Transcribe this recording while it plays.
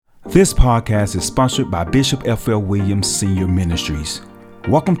This podcast is sponsored by Bishop F.L. Williams Senior Ministries.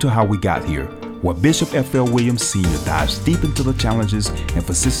 Welcome to How We Got Here, where Bishop F.L. Williams Sr. dives deep into the challenges and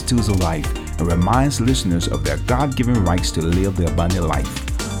vicissitudes of life and reminds listeners of their God-given rights to live the abundant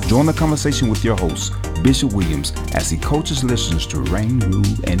life. Join the conversation with your host, Bishop Williams, as he coaches listeners to reign, rule,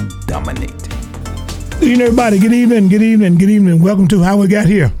 and dominate. Good evening, everybody. Good evening. Welcome to How We Got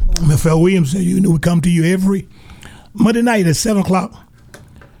Here. I'm F.L. Williams. You know we come to you every Monday night at 7 o'clock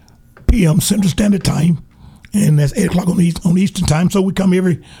p.m. Central Standard Time, and that's 8 o'clock on Eastern Time. So we come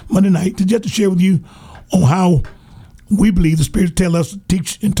every Monday night to share with you on how we believe the Spirit tell us to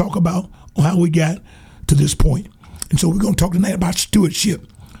teach and talk about on how we got to this point. And so we're going to talk tonight about stewardship.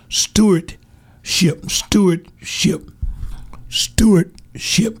 We're going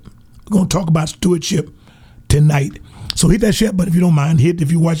to talk about stewardship tonight. So hit that share button if you don't mind. If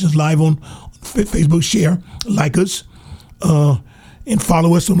you're watching us live on Facebook, share, like us, and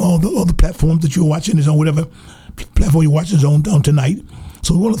follow us on all the other platforms that you're watching us on, whatever platform you're watching us on tonight.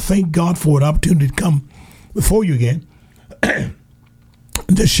 So we want to thank God for the opportunity to come before you again and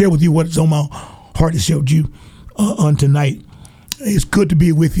just share with you what is on my heart to share with you on tonight. It's good to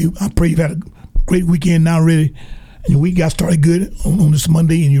be with you. I pray you've had a great weekend now already, and your week got started good on this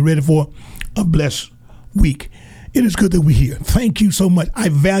Monday, and you're ready for a blessed week. It is good that we're here. Thank you so much. I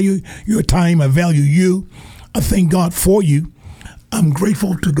value your time. I value you. I thank God for you. I'm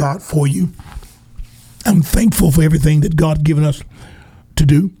grateful to God for you. I'm thankful for everything that God given us to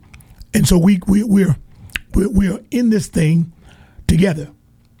do. And so we're in this thing together,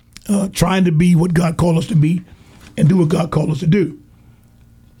 trying to be what God called us to be and do what God called us to do.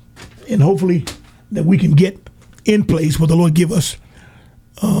 And hopefully that we can get in place what the Lord give us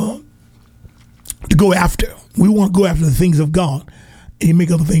to go after. We want to go after the things of God and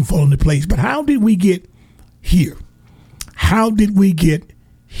make other things fall into place. But how did we get here? How did we get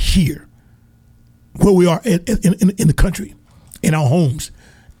here? Where we are in the country, in our homes,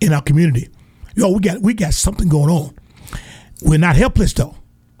 in our community. We got something going on. We're not helpless though.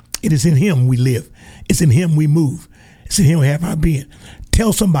 It is in Him we live. It's in Him we move. It's in Him we have our being.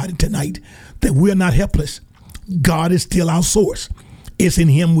 Tell somebody tonight that we're not helpless. God is still our source. It's in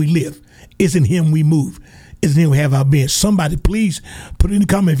Him we live. It's in Him we move. It's in Him we have our being. Somebody please put it in the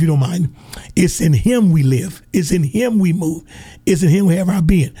comment if you don't mind. It's in Him we live. It's in Him we move. It's in Him we have our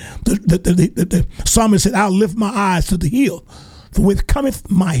being. The psalmist said, I'll lift my eyes to the hill, for whence cometh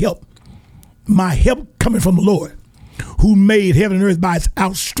my help. My help coming from the Lord, who made heaven and earth by His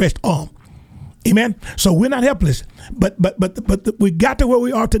outstretched arm. Amen. So we're not helpless, but we got to where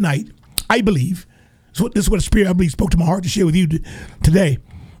we are tonight. I believe this is what the Spirit I believe spoke to my heart to share with you today.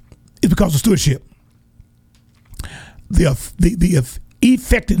 It's because of stewardship. The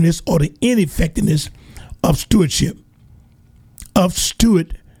effectiveness or the ineffectiveness of stewardship.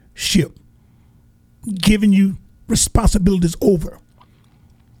 Giving you responsibilities over.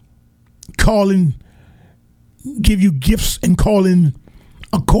 Give you gifts and calling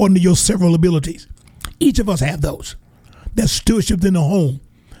according to your several abilities. Each of us have those. That's stewardship in the home,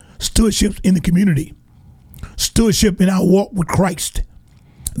 stewardship in the community, stewardship in our walk with Christ.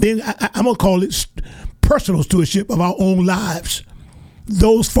 Then I'm going to call it personal stewardship of our own lives.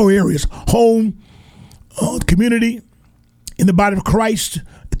 Those four areas: home, community, in the body of Christ,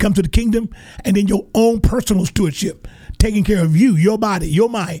 come to the kingdom, and then your own personal stewardship, taking care of you, your body, your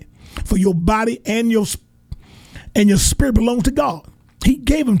mind. For your body and your spirit belongs to God. He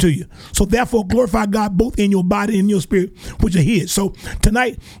gave them to you. So therefore glorify God both in your body and your spirit, which are His. So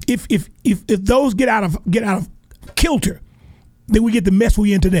tonight, if those get out of kilter, then we get the mess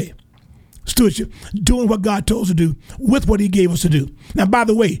we're in today. Stewardship, doing what God told us to do with what He gave us to do. Now, by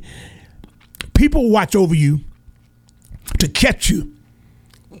the way, people watch over you to catch you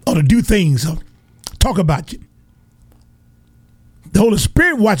or to do things or talk about you. The Holy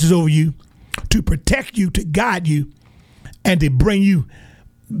Spirit watches over you to protect you, to guide you, and to bring you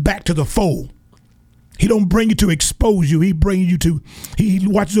back to the fold. He don't bring you to expose you. He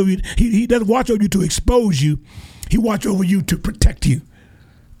watches over you. He doesn't watch over you to expose you. He watches over you to protect you,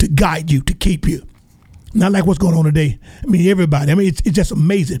 to guide you, to keep you. Not like what's going on today. I mean, everybody. I mean, it's just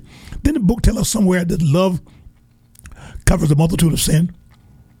amazing. Didn't the book tell us somewhere that love covers a multitude of sin?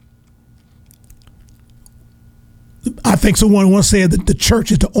 I think someone once said that the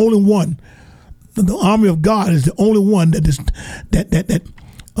church is the only one, the army of God is the only one that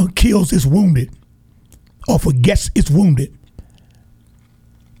kills its wounded or forgets its wounded.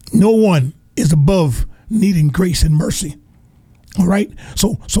 No one is above needing grace and mercy. All right.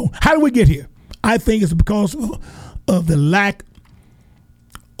 So how do we get here? I think it's because of the lack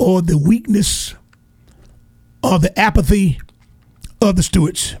or the weakness or the apathy of the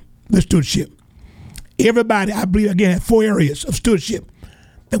stewards. the stewardship. Everybody, I believe, again, have 4 areas of stewardship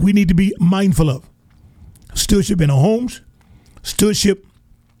that we need to be mindful of. Stewardship in our homes, stewardship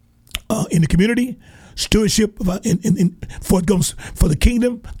in the community, stewardship for the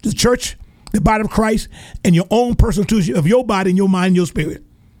kingdom, the church, the body of Christ, and your own personal stewardship of your body and your mind and your spirit.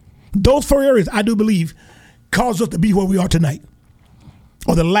 Those 4 areas, I do believe, cause us to be where we are tonight,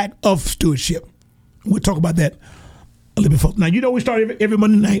 or the lack of stewardship. We'll talk about that a little bit further. Now, you know we start every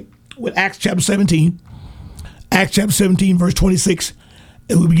Monday night with Acts chapter 17. Acts chapter 17, verse 26.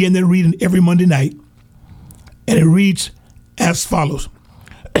 And we begin that reading every Monday night. And it reads as follows.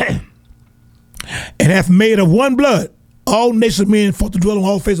 And hath made of one blood all nations of men for to dwell on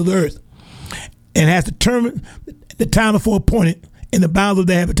all face of the earth, and has determined the time before appointed in the bounds of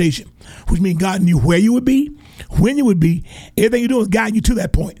their habitation, which means God knew where you would be, when you would be. Everything you do is guiding you to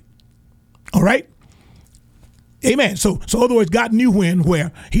that point. All right? Amen. So in other words, God knew when,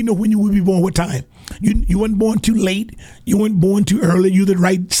 where. He knew when you would be born, what time. You weren't born too late. You weren't born too early. You the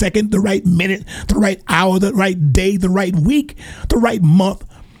right second, the right minute, the right hour, the right day, the right week, the right month,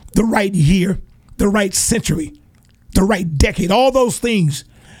 the right year, the right century, the right decade. All those things,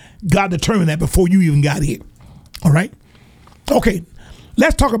 God determined that before you even got here. All right? Okay,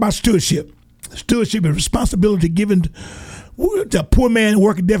 let's talk about stewardship. Stewardship is responsibility given to a poor man.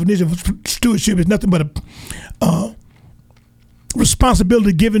 Working definition of stewardship is nothing but a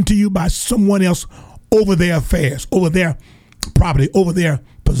responsibility given to you by someone else over their affairs, over their property, over their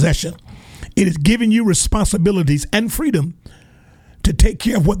possession. It is giving you responsibilities and freedom to take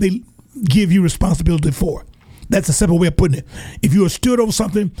care of what they give you responsibility for. That's a simple way of putting it. If you're a steward over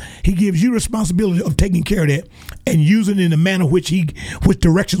something, he gives you responsibility of taking care of that and using it in the manner which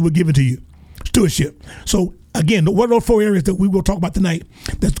directions were given to you. Stewardship. So again, what are those 4 areas that we will talk about tonight?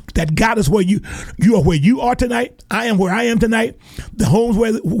 That God is where you are where you are tonight. I am where I am tonight. The home's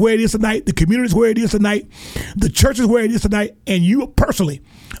where it is tonight. The community is where it is tonight. The church is where it is tonight. And you personally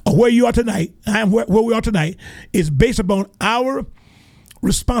are where you are tonight. I am where we are tonight is based upon our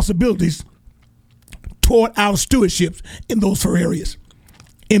responsibilities toward our stewardships in those 4 areas.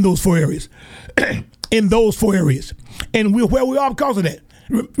 In those 4 areas. In those 4 areas. And we're where we are because of that.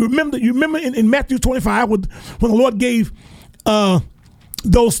 Remember in Matthew 25 when the Lord gave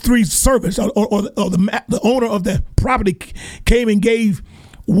those 3 servants or the owner of the property came and gave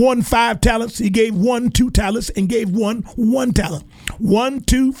one 5 talents. He gave one 2 talents and gave one 1 talent. 1,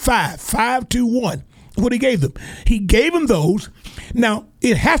 2, 5. 5, 2, 1. What he gave them. He gave them those. Now,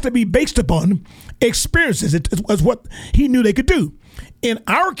 it has to be based upon experiences. It was what he knew they could do. In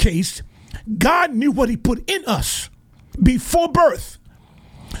our case, God knew what he put in us before birth.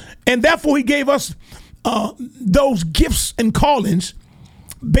 And therefore, he gave us those gifts and callings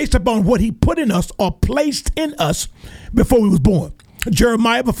based upon what he put in us or placed in us before we was born.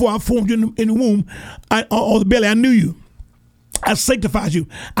 Jeremiah, before I formed you in the womb or the belly, I knew you. I sanctified you.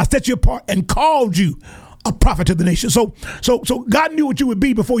 I set you apart and called you a prophet to the nation. So God knew what you would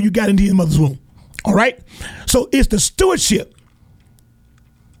be before you got into your mother's womb. All right? So it's the stewardship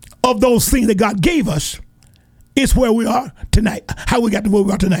of those things that God gave us. It's where we are tonight, how we got to where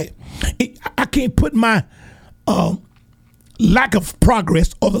we are tonight. I can't put my lack of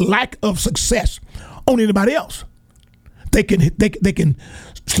progress or the lack of success on anybody else. They can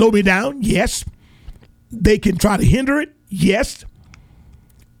slow me down, yes. They can try to hinder it, yes.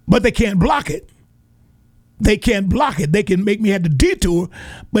 But they can't block it. They can't block it. They can make me have to detour,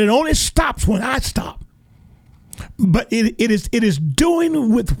 but it only stops when I stop. But it is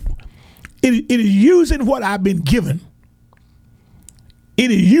doing with. It is using what I've been given.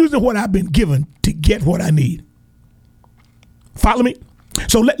 It is using what I've been given to get what I need. Follow me?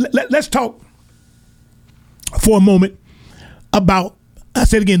 So let's talk for a moment about, I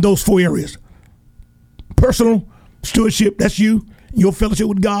said again, those 4 areas. Personal stewardship, that's you, your fellowship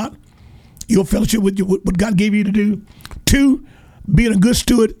with God, your fellowship with what God gave you to do. 2, being a good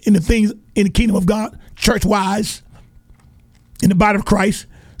steward in the things in the kingdom of God, church-wise, in the body of Christ.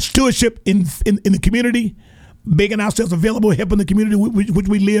 Stewardship in the community, making ourselves available, helping the community which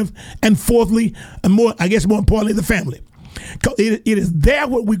we live, and 4thly, and more importantly, the family. It is there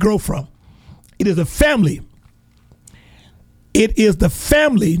what we grow from. It is a family. It is the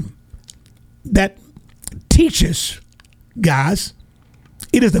family that teaches, guys.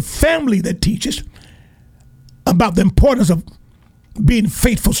 It is the family that teaches about the importance of being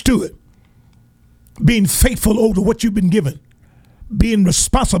faithful steward, being faithful over what you've been given. Being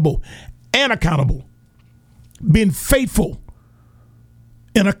responsible and accountable, being faithful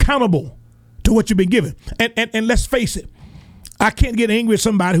and accountable to what you've been given. And let's face it, I can't get angry at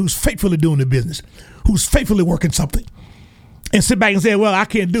somebody who's faithfully doing the business, who's faithfully working something, and sit back and say, well, I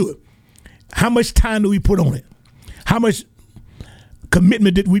can't do it. How much time do we put on it? How much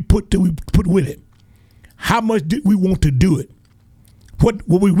commitment did we put with it? How much did we want to do it? What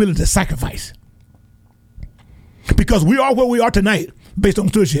were we willing to sacrifice? Because we are where we are tonight based on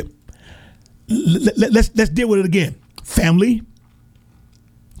stewardship. Let's deal with it again. Family,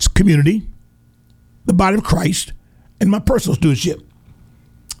 community, the body of Christ, and my personal stewardship.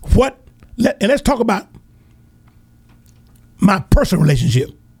 And let's talk about my personal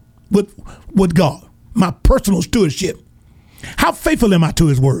relationship with God, my personal stewardship. How faithful am I to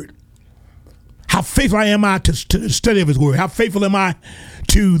his word? How faithful am I to the study of his word? How faithful am I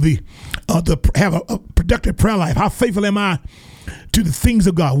to have a productive prayer life? How faithful am I to the things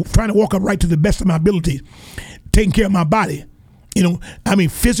of God, trying to walk upright to the best of my abilities, taking care of my body,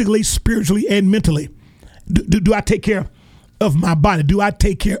 physically, spiritually, and mentally? Do I take care of my body? Do I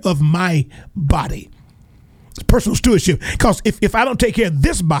take care of my body? Personal stewardship. Because if I don't take care of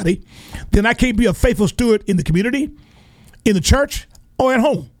this body, then I can't be a faithful steward in the community, in the church, or at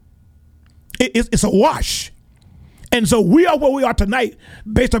home. It's a wash. And so we are where we are tonight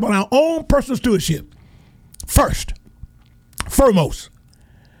based upon our own personal stewardship. Foremost,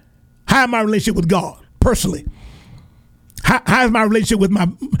 how is my relationship with God personally? How is my relationship with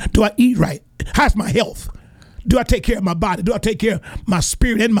do I eat right? How's my health? Do I take care of my body? Do I take care of my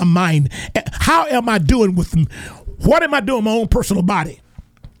spirit and my mind? How am I doing with them? What am I doing with my own personal body?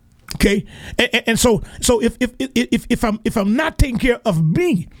 Okay, and so if I'm not taking care of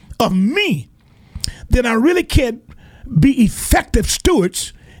me, then I really can't be effective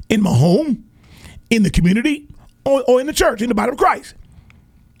stewards in my home, in the community, or in the church, in the body of Christ.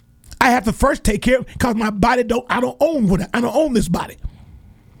 I have to first take care, because my body I don't own this body.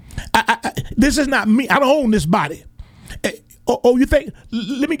 This is not me. I don't own this body. You think?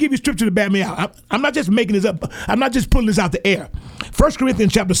 Let me give you scripture to back me out. I'm not just making this up. I'm not just pulling this out the air. 1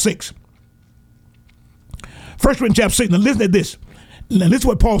 Corinthians chapter 6. 1 Corinthians chapter 6. Now listen to this. Now this is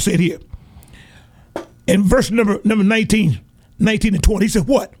what Paul said here. In verse number 19 and 20, he said,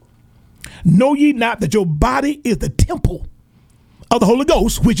 what? Know ye not that your body is the temple of the Holy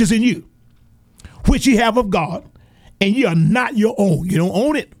Ghost, which is in you, which ye have of God, and ye are not your own. You don't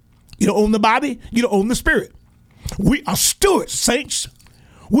own it. You don't own the body. You don't own the spirit. We are stewards, saints.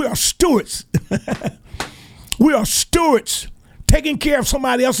 We are stewards. We are stewards taking care of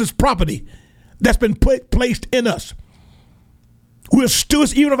somebody else's property that's been placed in us. We're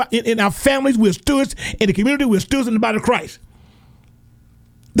stewards even in our families. We're stewards in the community. We're stewards in the body of Christ.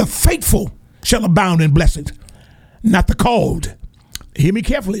 The faithful shall abound in blessings, not the called. Hear me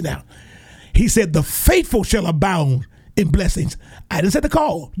carefully now. He said the faithful shall abound in blessings. I didn't say the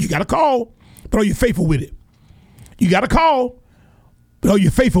call. You got a call, but are you faithful with it? You got a call, but are you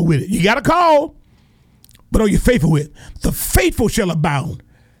faithful with it? You got a call, but are you faithful with it? The faithful shall abound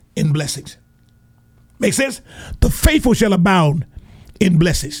in blessings. Make sense? The faithful shall abound in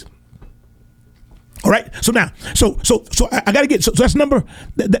blessings. All right. So now, so I got to get. So that's number.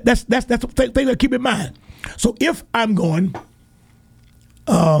 That's the thing to keep in mind. So if I'm going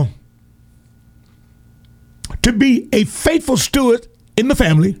to be a faithful steward in the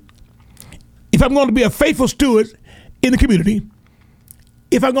family, if I'm going to be a faithful steward in the community,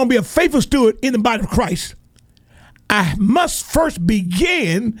 if I'm going to be a faithful steward in the body of Christ, I must first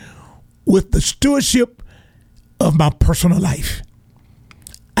begin with the stewardship of my personal life.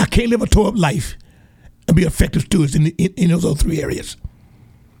 I can't live a tore up life and be effective stewards in those other three areas.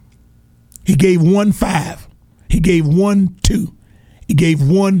 He gave one 5. He gave one 2. He gave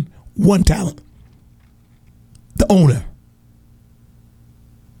one talent. The owner,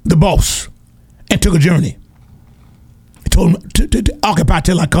 the boss, and took a journey. He told him to occupy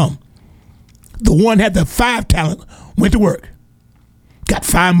till I come. The one had the 5 talent, went to work, got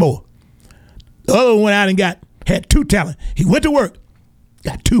 5 more. The other one went out and had 2 talent. He went to work,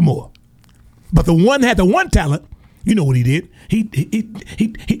 got 2 more. But the one had the 1 talent. You know what he did? He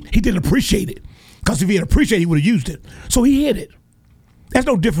didn't appreciate it, because if he had appreciated it, he would have used it. So he hid it. That's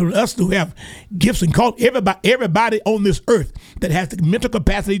no different from us who have gifts and calls. Everybody on this earth that has the mental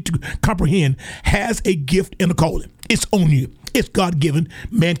capacity to comprehend has a gift and a calling. It's on you. It's God-given.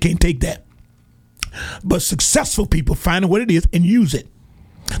 Man can't take that. But successful people find out what it is and use it.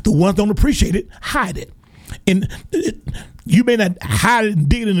 The ones don't appreciate it, hide it. And you may not hide it and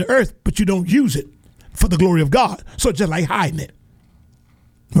dig it in the earth, but you don't use it for the glory of God. So it's just like hiding it,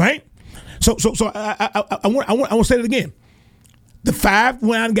 right? So I want to say it again. The 5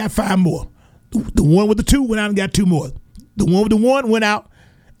 went out and got 5 more. The one with the 2 went out and got 2 more. The one with the 1 went out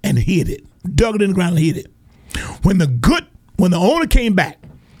and hid it, dug it in the ground and hid it. When the owner came back,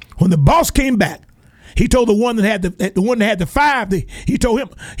 when the boss came back, He told the one that had the 5. He told him,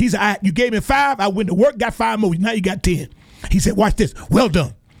 he said, you gave me 5. I went to work, got 5 more. Now you got 10. He said, watch this. Well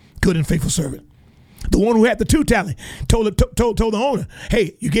done, good and faithful servant. The one who had the 2 talent told the owner,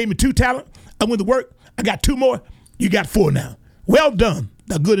 hey, you gave me 2 talent. I went to work. I got 2 more. You got 4 now. Well done,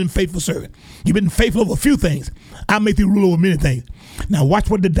 the good and faithful servant. You've been faithful over a few things. I'll make you rule over many things. Now watch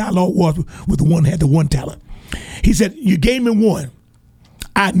what the dialogue was with the one who had the 1 talent. He said, you gave me 1.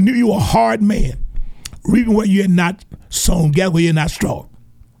 I knew you were a hard man, reaping where you had not sown, gather where you had not strawed.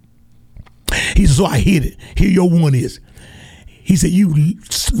 He said, so I hid it. Here your 1 is. He said, you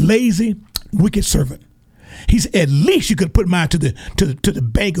lazy, wicked servant. He said, at least you could put mine to the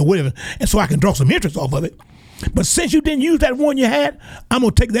bank or whatever, and so I can draw some interest off of it. But since you didn't use that 1 you had, I'm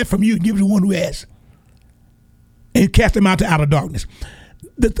going to take that from you and give it to one who has. And cast him out to outer darkness.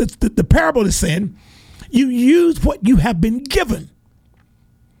 The parable is saying, you use what you have been given.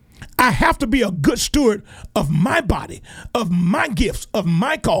 I have to be a good steward of my body, of my gifts, of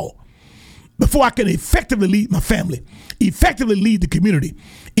my call, before I can effectively lead my family, effectively lead the community,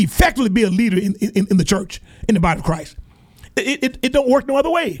 effectively be a leader in the church, in the body of Christ. It don't work no other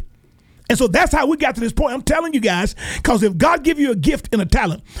way. And so that's how we got to this point. I'm telling you guys, because if God give you a gift and a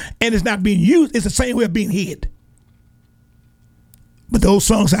talent and it's not being used, it's the same way of being hid. But those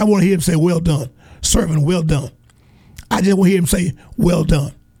songs, I want to hear him say, well done, servant, well done. I just want to hear him say, well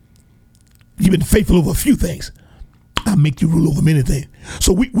done. You've been faithful over a few things. I'll make you rule over many things.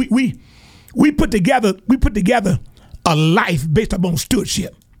 So we put together a life based upon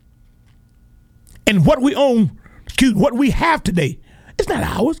stewardship. And what we own, what we have today, it's not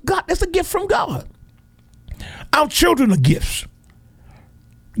ours. God, that's a gift from God. Our children are gifts.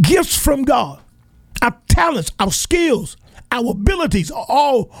 Gifts from God. Our talents, our skills, our abilities are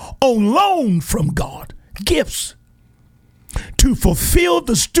all on loan from God. Gifts. To fulfill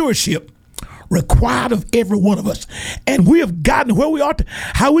the stewardship required of every one of us. And we have gotten where we are,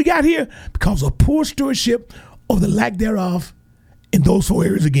 how we got here, because of poor stewardship or the lack thereof in those 4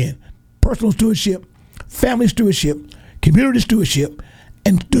 areas again. Personal stewardship, family stewardship, community stewardship,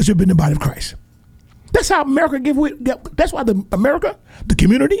 and stewardship in the body of Christ. That's how America that's why America, the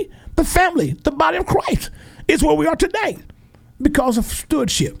community, the family, the body of Christ is where we are today because of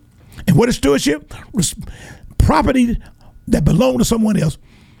stewardship. And what is stewardship? Property that belongs to someone else,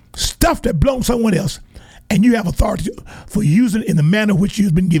 stuff that belongs to someone else, and you have authority for using it in the manner which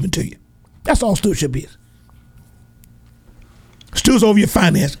has been given to you. That's all stewardship is. Stewards over your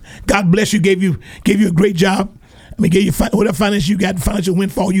finance. God bless you, gave you a great job. I mean, gave you whatever finance you got, financial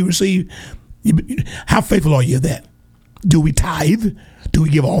windfall you receive. How faithful are you of that? Do we tithe? Do we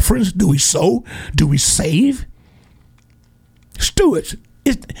give offerings? Do we sow? Do we save? Stewards.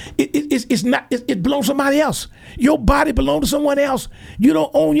 It's not. It belongs to somebody else. Your body belongs to someone else. You don't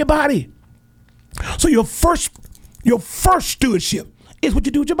own your body. So your first stewardship is what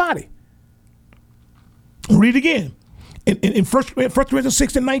you do with your body. Read again in 1 Corinthians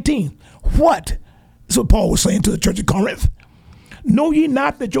 6:19. What? That's what Paul was saying to the church of Corinth. Know ye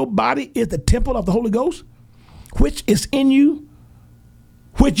not that your body is the temple of the Holy Ghost, which is in you,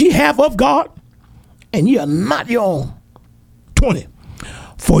 which ye have of God, and ye are not your own. 20.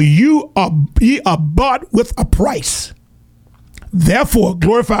 For ye are bought with a price. Therefore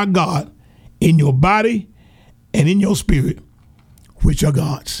glorify God in your body and in your spirit, which are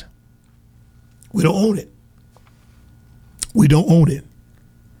God's. We don't own it. We don't own it.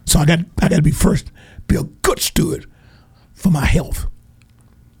 So I got to be a good steward for my health,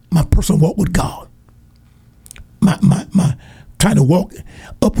 my personal walk with God, my trying to walk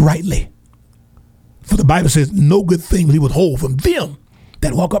uprightly. For the Bible says, no good thing will he withhold from them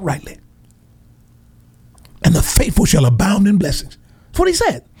that walk uprightly. And the faithful shall abound in blessings. That's what he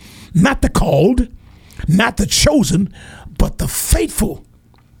said. Not the called, not the chosen, but the faithful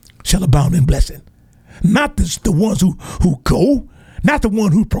shall abound in blessing. Not the ones who go, not the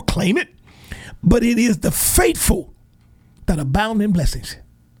one who proclaim it, but it is the faithful that abound in blessings.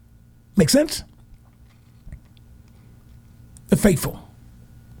 Make sense? The faithful.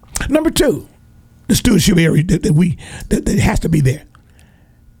 Number 2, the stewardship area that has to be there.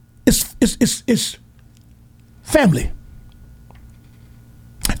 It's family.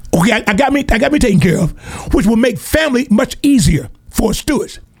 Okay, I got me taken care of, which will make family much easier for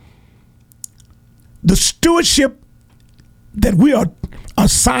stewards. The stewardship that we are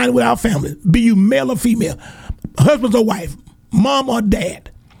assigned with our family, be you male or female, husband or wife, mom or dad,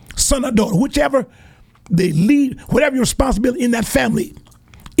 son or daughter, whichever they lead, whatever your responsibility in that family,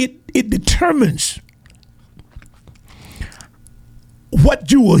 it determines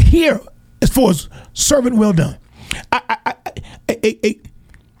what you will hear as far as servant well done.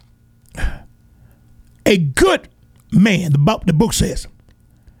 A good man, the book says,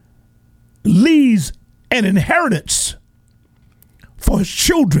 leaves an inheritance for his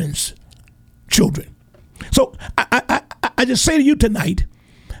children's children. So I just say to you tonight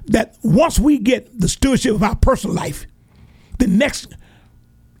that once we get the stewardship of our personal life, the next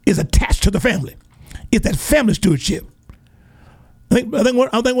is attached to the family. It's that family stewardship. I think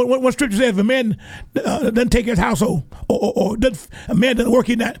what scripture says, if a man doesn't take care of his household, or a man doesn't work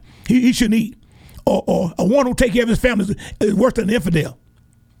in that, he shouldn't eat. Or a one who take care of his family is worse than an infidel.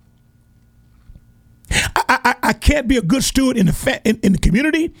 I can't be a good steward in the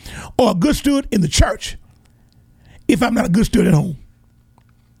community or a good steward in the church if I'm not a good steward at home.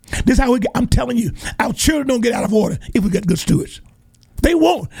 This is how I'm telling you, our children don't get out of order if we get good stewards. They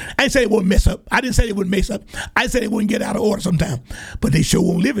won't. I didn't say they won't mess up. I didn't say they wouldn't mess up. I said they wouldn't get out of order sometime. But they sure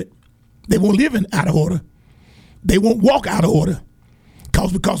won't live it. They won't live in out of order. They won't walk out of order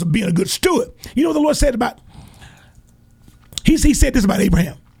because of being a good steward. You know what the Lord said about, he said this about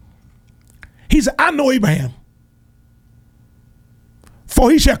Abraham. He said, I know Abraham,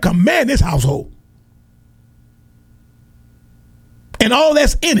 for he shall command his household and all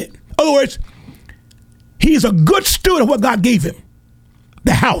that's in it. In other words, he's a good steward of what God gave him.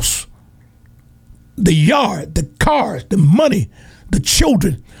 The house, the yard, the cars, the money, the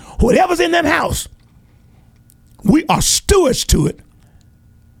children, whatever's in that house, we are stewards to it,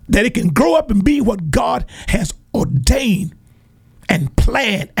 that it can grow up and be what God has ordained and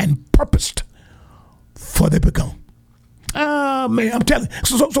planned and purposed for it to become. Man, I'm telling you.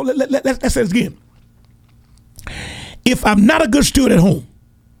 So let's say this again. If I'm not a good steward at home,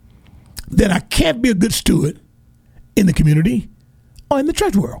 then I can't be a good steward in the community or in the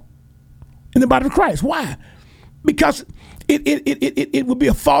church world, in the body of Christ. Why? Because it would be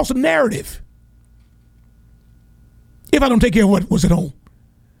a false narrative if I don't take care of what's at home.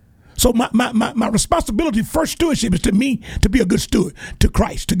 So my responsibility, first stewardship, is to me to be a good steward to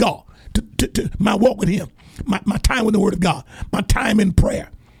Christ, to God, to my walk with him, my time with the word of God, my time in prayer,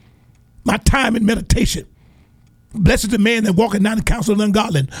 my time in meditation. Blessed is the man that walketh not in the counsel of the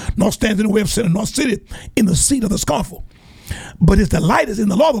ungodly, nor stands in the way of sinners, nor sitteth in the seat of the scornful. But his delight is in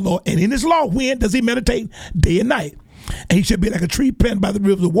the law of the Lord, and in his law, when does he meditate? Day and night. And he shall be like a tree planted by the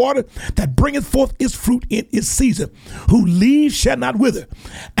rivers of water, that bringeth forth its fruit in its season, whose leaves shall not wither,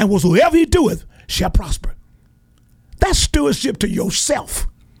 and whatsoever he doeth shall prosper. That's stewardship to yourself.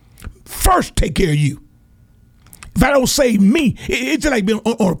 First, take care of you. If I don't save me, it's just like being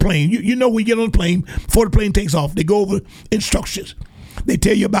on a plane. You know, when you get on a plane, before the plane takes off, they go over instructions. They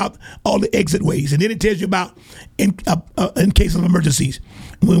tell you about all the exit ways, and then it tells you about in case of emergencies,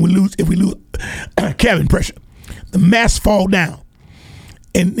 if we lose cabin pressure, the masks fall down,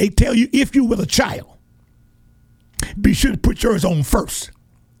 and they tell you if you with a child, be sure to put yours on first,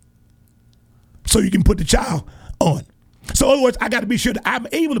 so you can put the child on. So in other words, I got to be sure that I'm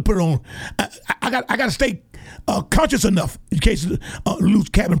able to put it on. I got to stay conscious enough in case of lose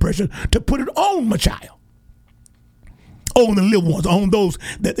cabin pressure to put it on my child, on the little ones, on those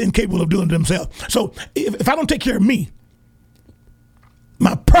that are incapable of doing it themselves. So if I don't take care of me,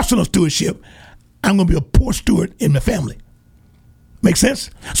 my personal stewardship, I'm going to be a poor steward in the family. Make sense?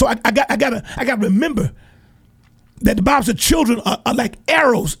 So I got to remember that the Bible says children are like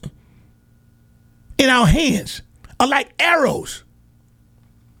arrows in our hands, are like arrows.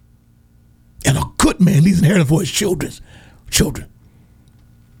 And a good man leaves inheritance for his children.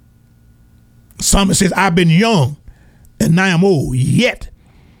 Psalmist says, I've been young and now I'm old, yet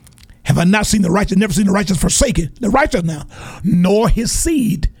have I not seen the righteous, never seen the righteous forsaken, the righteous now, nor his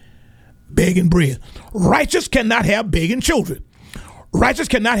seed begging bread. Righteous cannot have begging children. Righteous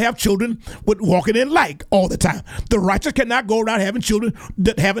cannot have children with walking in light all the time. The righteous cannot go around having children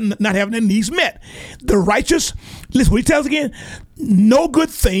that not having their needs met. The righteous, listen what he tells again, no good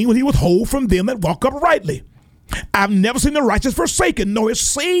thing will he withhold from them that walk uprightly. I've never seen the righteous forsaken, nor his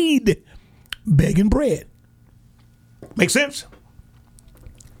seed begging bread. Make sense?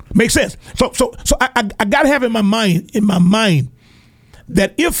 Makes sense. So I got to have in my mind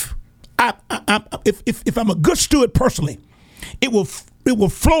that if I'm a good steward personally, it will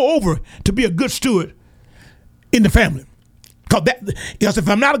flow over to be a good steward in the family. Because if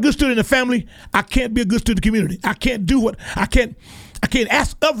I'm not a good steward in the family, I can't be a good steward in the community. I can't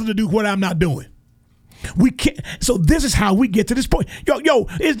ask others to do what I'm not doing. We can't. So this is how we get to this point.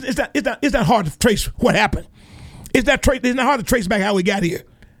 It's not hard to trace what happened. It's not hard to trace back how we got here.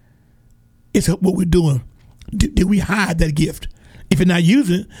 It's what we're doing. Did we hide that gift? If you're not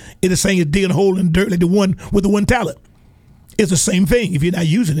using it, it's the same as digging a hole in the dirt like the one with the one talent. It's the same thing if you're not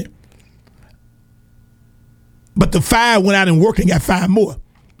using it. But the 5 went out and worked and got 5 more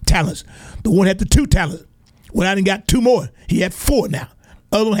talents. The one had the 2 talents. Went out and got 2 more. He had 4 now.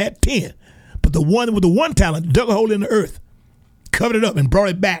 Other one had 10. But the one with the 1 talent dug a hole in the earth, covered it up, and brought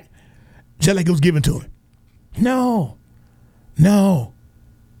it back just like it was given to him. No.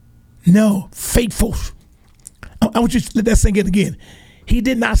 Faithful. I want you to let that sink in again. He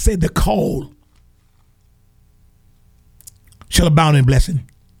did not say the call shall abound in blessing.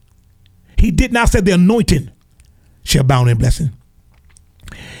 He did not say the anointing shall abound in blessing.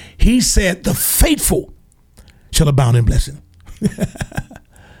 He said the faithful shall abound in blessing.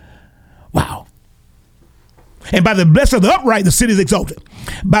 Wow. And by the blessing of the upright, the city is exalted.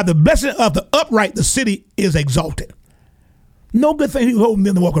 By the blessing of the upright, the city is exalted. No good thing he holding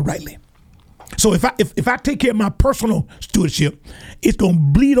them to walk uprightly. So if I take care of my personal stewardship, it's going to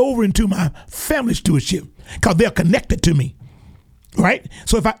bleed over into my family stewardship because they're connected to me, right?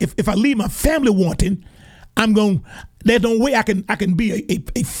 So if I leave my family wanting, there's no way I can be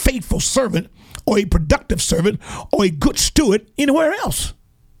a faithful servant or a productive servant or a good steward anywhere else.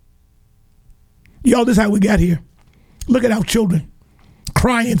 Y'all, this is how we got here. Look at our children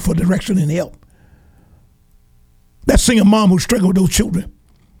crying for direction and help. That single mom who struggled with those children.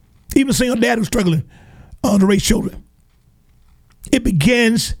 Even single dad who's struggling to raise children. It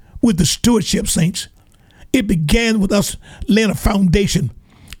begins with the stewardship, saints. It began with us laying a foundation.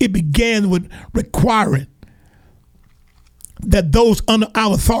 It began with requiring that those under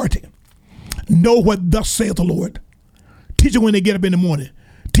our authority know what thus saith the Lord. Teach them when they get up in the morning.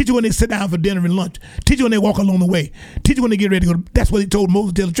 Teach them when they sit down for dinner and lunch. Teach them when they walk along the way. Teach them when they get ready to go. That's what he told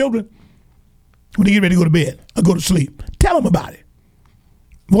Moses to tell the children when they get ready to go to bed or go to sleep. Tell them about it.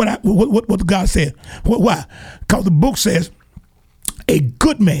 What God said. Why? Because the book says a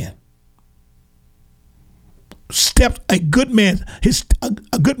good man's steps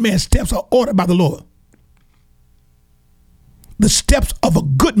are ordered by the Lord. The steps of a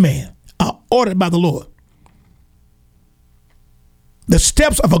good man are ordered by the Lord. The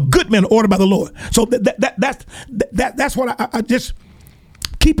steps of a good man are ordered by the Lord. So that's what I just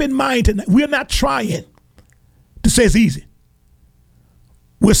keep in mind tonight. We're not trying to say it's easy.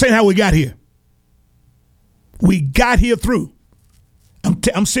 We're saying how we got here. We got here through.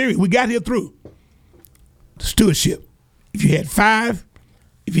 I'm serious. We got here through the stewardship. If you had 5,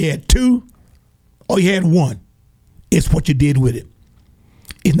 if you had 2, or you had 1, it's what you did with it.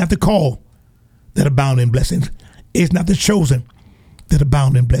 It's not the call that abound in blessings. It's not the chosen that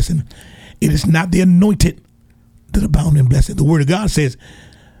abound in blessing. It is not the anointed that abound in blessing. The word of God says,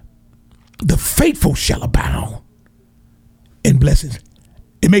 the faithful shall abound in blessings.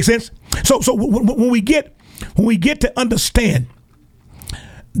 It makes sense? So when we get to understand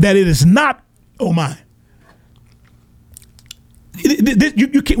that it is not, oh my,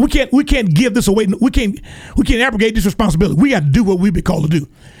 we can't give this away. We can't abrogate this responsibility. We got to do what we've been called to do,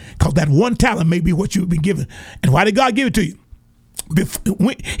 because that 1 talent may be what you've been given. And why did God give it to you?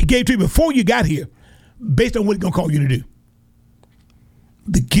 He gave it to you before you got here, based on what He's gonna call you to do.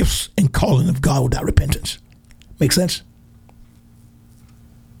 The gifts and calling of God without repentance. Make sense?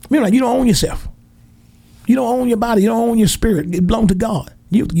 I mean, like, you don't own yourself. You don't own your body. You don't own your spirit. It belongs to God.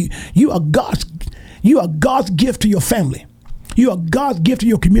 You are God's gift to your family. You are God's gift to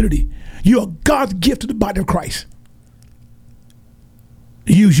your community. You are God's gift to the body of Christ.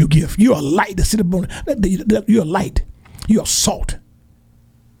 Use your gift. You are light to sit upon. You are light. You are salt.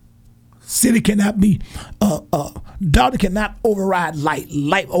 City cannot be. Darkness cannot override light.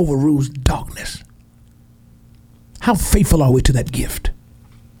 Light overrules darkness. How faithful are we to that gift?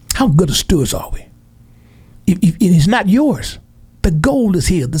 How good a stewards are we? If it is not yours, the gold is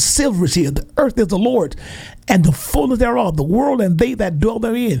here, the silver is here, the earth is the Lord's, and the fullness thereof, the world and they that dwell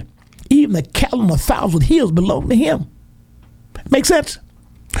therein. Even the cattle on 1,000 hills belong to Him. Make sense?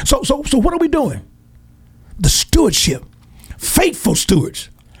 So what are we doing? The stewardship, faithful stewards,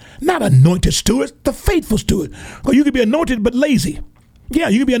 not anointed stewards, the faithful steward. Well, you can be anointed but lazy. Yeah,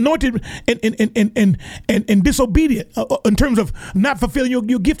 you can be anointed and disobedient in terms of not fulfilling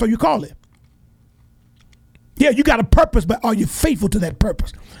your gift or your calling. Yeah, you got a purpose, but are you faithful to that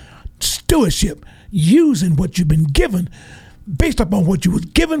purpose? Stewardship, using what you've been given based upon what you was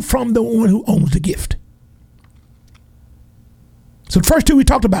given from the one who owns the gift. So the first 2 we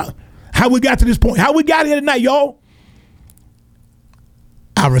talked about, how we got to this point, how we got here tonight, y'all.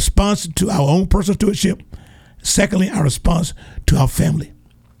 Our response to our own personal stewardship. Secondly, our response to our family.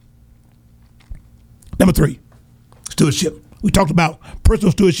 Number 3, stewardship. We talked about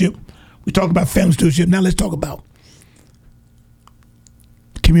personal stewardship. We talked about family stewardship. Now let's talk about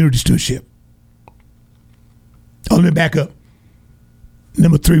community stewardship. Oh, let me back up.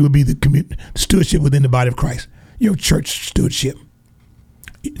 Number 3 would be the stewardship within the body of Christ. Your church stewardship.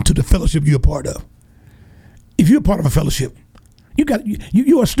 to the fellowship you're a part of. If you're a part of a fellowship,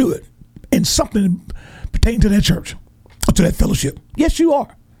 you are a steward in something pertaining to that church or to that fellowship. Yes, you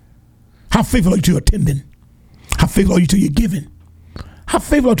are. How faithful are you to your attending? How faithful are you to your giving? How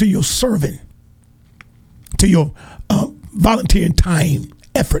faithful are you to your serving? To your volunteering time,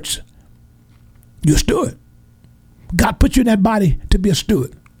 efforts? You're a steward. God put you in that body to be a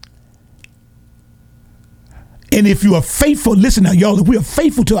steward. And if you are faithful, listen now, y'all, if we are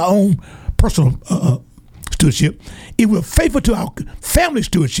faithful to our own personal stewardship, if we're faithful to our family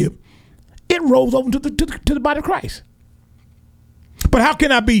stewardship, it rolls over to the body of Christ. But how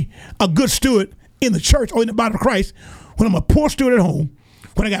can I be a good steward in the church or in the body of Christ when I'm a poor steward at home,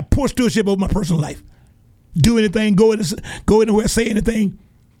 when I got poor stewardship over my personal life? Do anything, go anywhere, say anything,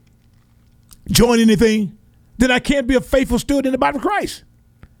 join anything, then I can't be a faithful steward in the body of Christ.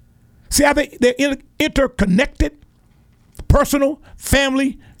 See how they're interconnected? Personal,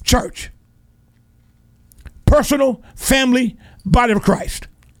 family, church. Personal, family, body of Christ.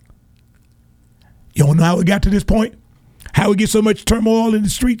 You don't know how we got to this point? How we get so much turmoil in the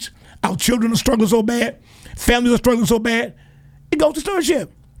streets? Our children are struggling so bad. Families are struggling so bad. It goes to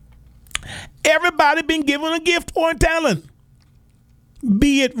stewardship. Everybody been given a gift or a talent.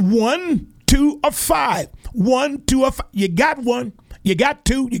 Be it 1, 2, or 5. 1, 2, or 5. You got 1. You got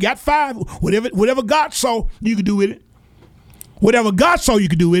 2, you got 5, whatever God saw, you could do with it. Whatever God saw, you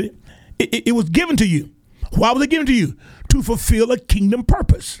could do with it. It was given to you. Why was it given to you? To fulfill a kingdom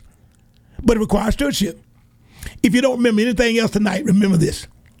purpose. But it requires stewardship. If you don't remember anything else tonight, remember this.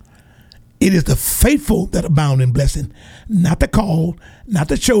 It is the faithful that abound in blessing, not the called, not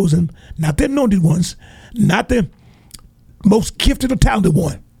the chosen, not the anointed ones, not the most gifted or talented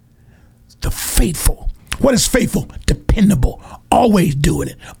one. The faithful. What is faithful? Dependable. Always doing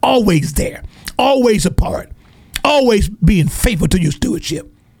it. Always there. Always a part. Always being faithful to your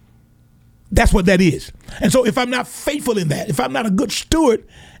stewardship. That's what that is. And so if I'm not faithful in that, if I'm not a good steward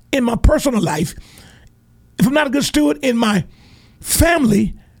in my personal life, if I'm not a good steward in my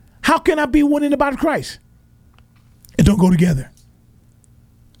family, how can I be one in the body of Christ? It don't go together.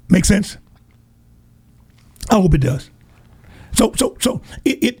 Make sense? I hope it does. So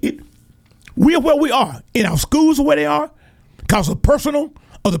we are where we are. In our schools are where they are because of personal,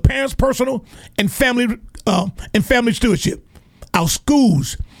 of the parents' personal and family stewardship. Our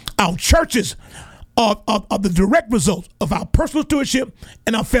schools, our churches are the direct result of our personal stewardship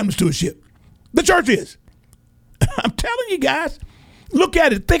and our family stewardship. The church is. I'm telling you guys, look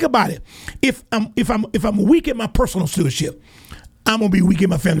at it, think about it. If I'm weak in my personal stewardship, I'm gonna be weak in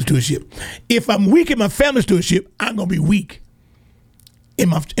my family stewardship. If I'm weak in my family stewardship, I'm gonna be weak in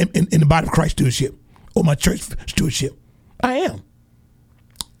the body of Christ stewardship or my church stewardship. I am.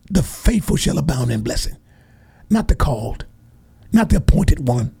 The faithful shall abound in blessing, not the called, not the appointed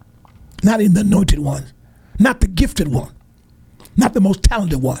one, not in the anointed one, not the gifted one, not the most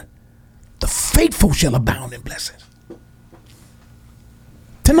talented one. The faithful shall abound in blessings.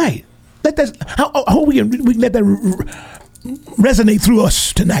 Tonight, let that. I hope we can let that resonate through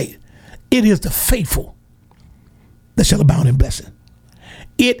us tonight. It is the faithful that shall abound in blessing.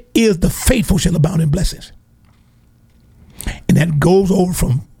 It is the faithful shall abound in blessings, and that goes over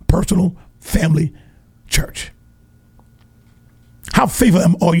from personal, family, church. How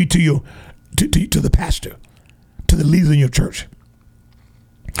faithful are you to the pastor, to the leaders in your church,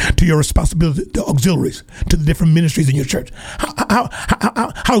 to your responsibility, the auxiliaries, to the different ministries in your church?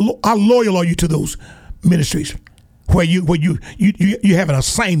 How loyal are you to those ministries where you have an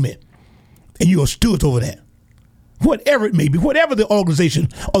assignment and you are stewards over that? Whatever it may be, whatever the organization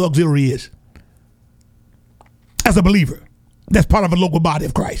or the auxiliary is. As a believer, that's part of a local body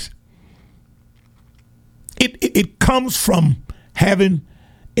of Christ. It comes from having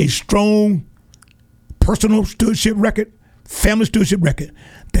a strong personal stewardship record, family stewardship record,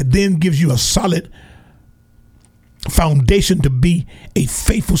 that then gives you a solid foundation to be a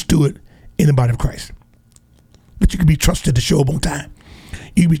faithful steward in the body of Christ. That you can be trusted to show up on time.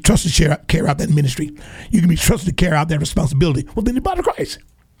 You can be trusted to carry out that ministry. You can be trusted to carry out that responsibility within the body of Christ.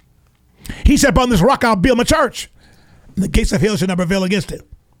 He said, upon this rock I'll build my church, and the gates of hell shall not prevail against it.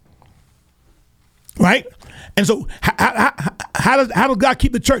 Right? And so how does God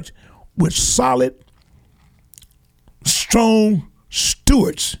keep the church? With solid, strong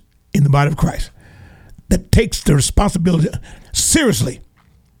stewards in the body of Christ that takes the responsibility seriously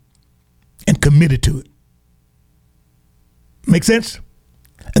and committed to it. Make sense?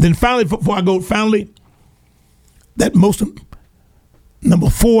 And then finally, before I go, that number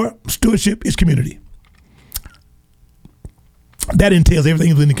 4, stewardship is community. That entails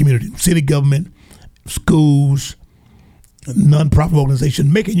everything within the community: city government, schools, nonprofit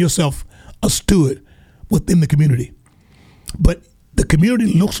organization, making yourself a steward within the community. But the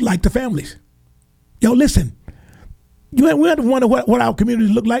community looks like the families. Yo, listen. We have to wonder what our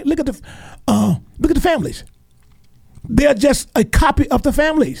communities look like. Look at the families. They're just a copy of the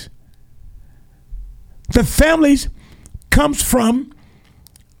families. The families comes from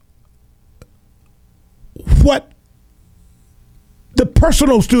what the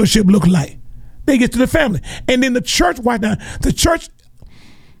personal stewardship looks like. They get to the family. And then the church, right now, the church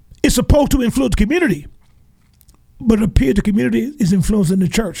is supposed to influence the community, but it appears the community is influencing the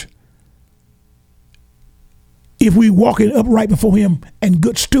church. If we walk it upright before him and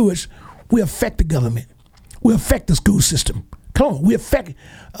good stewards, we affect the government. We affect the school system. Come on, we affect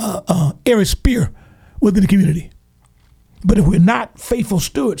every sphere within the community. But if we're not faithful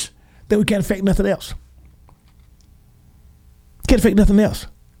stewards, then we can't affect nothing else. Can't affect nothing else.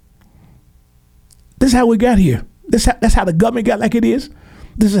 This is how we got here. That's how the government got like it is.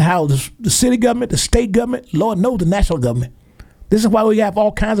 This is how the city government, the state government, Lord knows the national government. This is why we have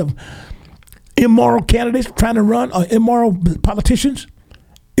all kinds of immoral candidates trying to run, or immoral politicians,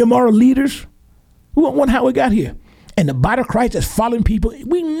 immoral leaders. We wonder how we got here. And the body of Christ is following people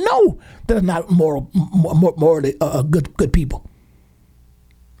we know that are not morally good people.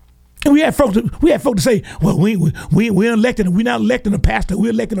 And we had folks to say, well, we're elected, and we're not electing a pastor,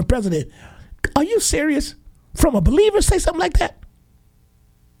 we're electing a president. Are you serious? From a believer say something like that?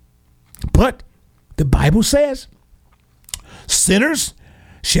 But the Bible says, sinners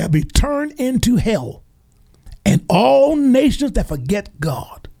shall be turned into hell, and all nations that forget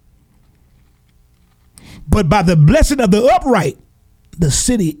God. But by the blessing of the upright, the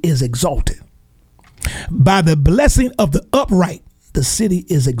city is exalted. By the blessing of the upright, the city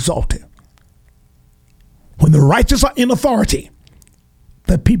is exalted. When the righteous are in authority,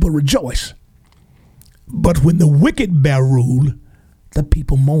 the people rejoice. But when the wicked bear rule, the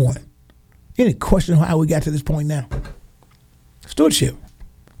people mourn. Any question how we got to this point now? Stewardship.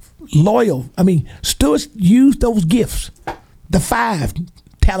 Stewards use those gifts. The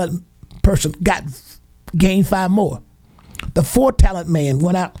 5-talent person gained 5 more. The 4-talent man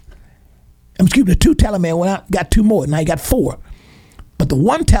went out. The 2-talent man went out, got 2 more. Now he got 4. But the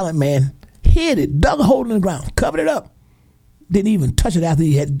 1-talent man hid it, dug a hole in the ground, covered it up, didn't even touch it after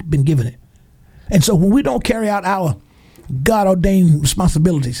he had been given it. And so when we don't carry out our God-ordained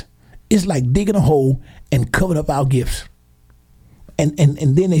responsibilities, it's like digging a hole and covering up our gifts. And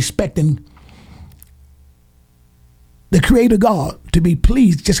then expecting the Creator God to be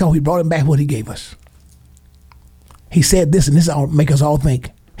pleased just how he brought him back what he gave us. He said this, and this will make us all think.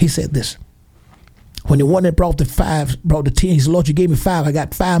 He said this. When the one that brought the 5, brought the 10, he said, Lord, you gave me 5, I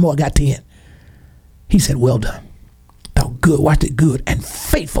got 5 more, I got 10. He said, well done. Thou good, watch it, good and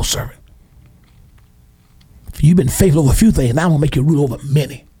faithful servant. You've been faithful over a few things, now I'm going to make you rule over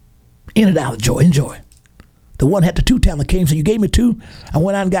many. In and out of joy, enjoy. The one had the 2-talent came, so you gave me 2. I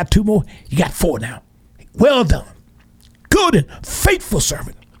went out and got 2 more. You got 4 now. Well done. Good and faithful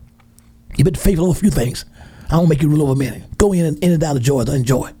servant. You've been faithful over a few things. I won't make you rule over many. Go in and out of joy,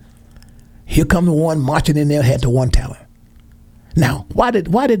 enjoy. Here come the one marching in there, had the 1 talent. Now, why did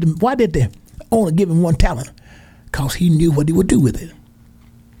the owner give him 1 talent? Because he knew what he would do with it.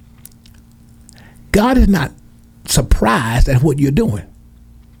 God is not surprised at what you're doing.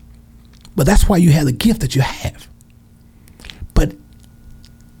 But that's why you have the gift that you have. But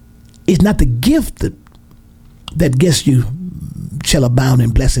it's not the gift that gets you shall abound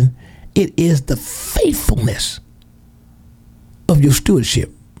in blessing. It is the faithfulness of your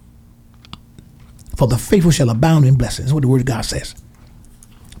stewardship. For the faithful shall abound in blessing. That's what the word of God says.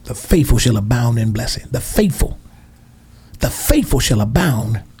 The faithful shall abound in blessing. The faithful shall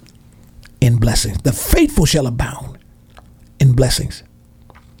abound in blessings. The faithful shall abound in blessings.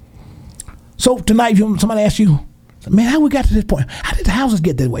 So tonight, if somebody asks you, man, how we got to this point? How did the houses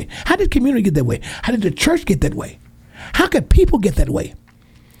get that way? How did community get that way? How did the church get that way? How could people get that way?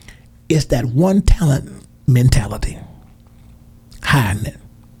 It's that 1-talent mentality. Hiding it.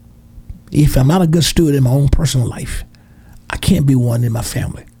 If I'm not a good steward in my own personal life, I can't be one in my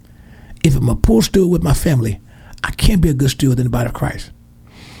family. If I'm a poor steward with my family, I can't be a good steward in the body of Christ.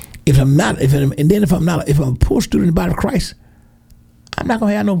 If I'm a poor steward in the body of Christ, I'm not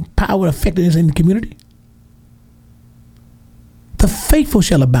going to have no power or effectiveness in the community. The faithful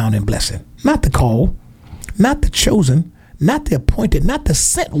shall abound in blessing. Not the called, not the chosen, not the appointed, not the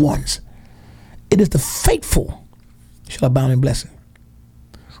sent ones. It is the faithful shall abound in blessing.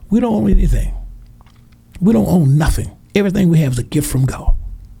 We don't own anything. We don't own nothing. Everything we have is a gift from God.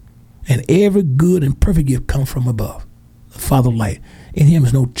 And every good and perfect gift comes from above. The Father of light. In him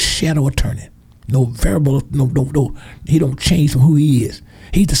is no shadow of turning. No variable, no. He don't change from who he is.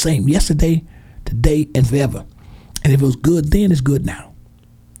 He's the same yesterday, today, and forever. And if it was good then, it's good now.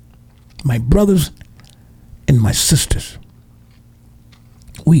 My brothers and my sisters,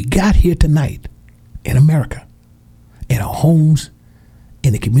 we got here tonight in America, in our homes,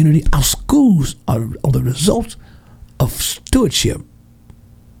 in the community. Our schools are the results of stewardship,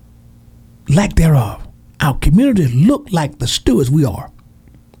 lack thereof. Our communities look like the stewards we are.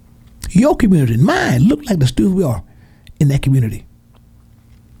 Your community and mine look like the stewards we are in that community.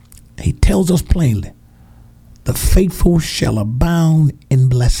 He tells us plainly, the faithful shall abound in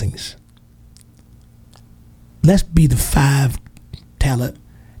blessings. Let's be the 5 talent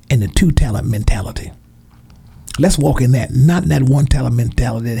and the 2 talent mentality. Let's walk in that, not in that 1 talent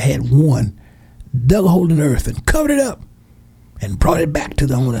mentality that had one, dug a hole in the earth and covered it up and brought it back to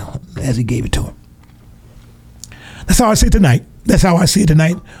the owner as he gave it to him. That's how I see it tonight. That's how I see it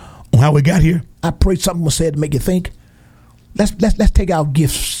tonight on how we got here. I pray something was said to make you think. Let's take our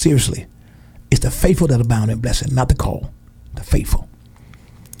gifts seriously. It's the faithful that abound in blessing, not the call, the faithful.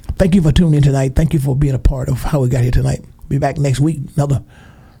 Thank you for tuning in tonight. Thank you for being a part of how we got here tonight. Be back next week, another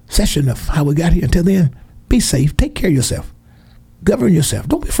session of how we got here. Until then, be safe. Take care of yourself. Govern yourself.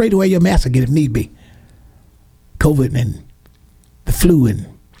 Don't be afraid to wear your mask again if need be. COVID and the flu and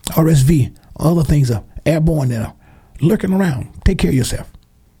RSV, other things are airborne that are lurking around. Take care of yourself.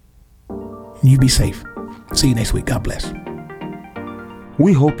 You be safe. See you next week. God bless.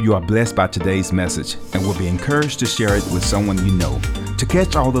 We hope you are blessed by today's message and will be encouraged to share it with someone you know. To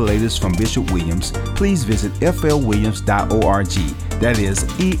catch all the latest from Bishop Williams, please visit flwilliams.org. That is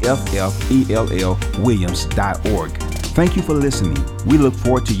EFFELL Williams.org. Thank you for listening. We look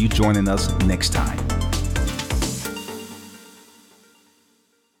forward to you joining us next time.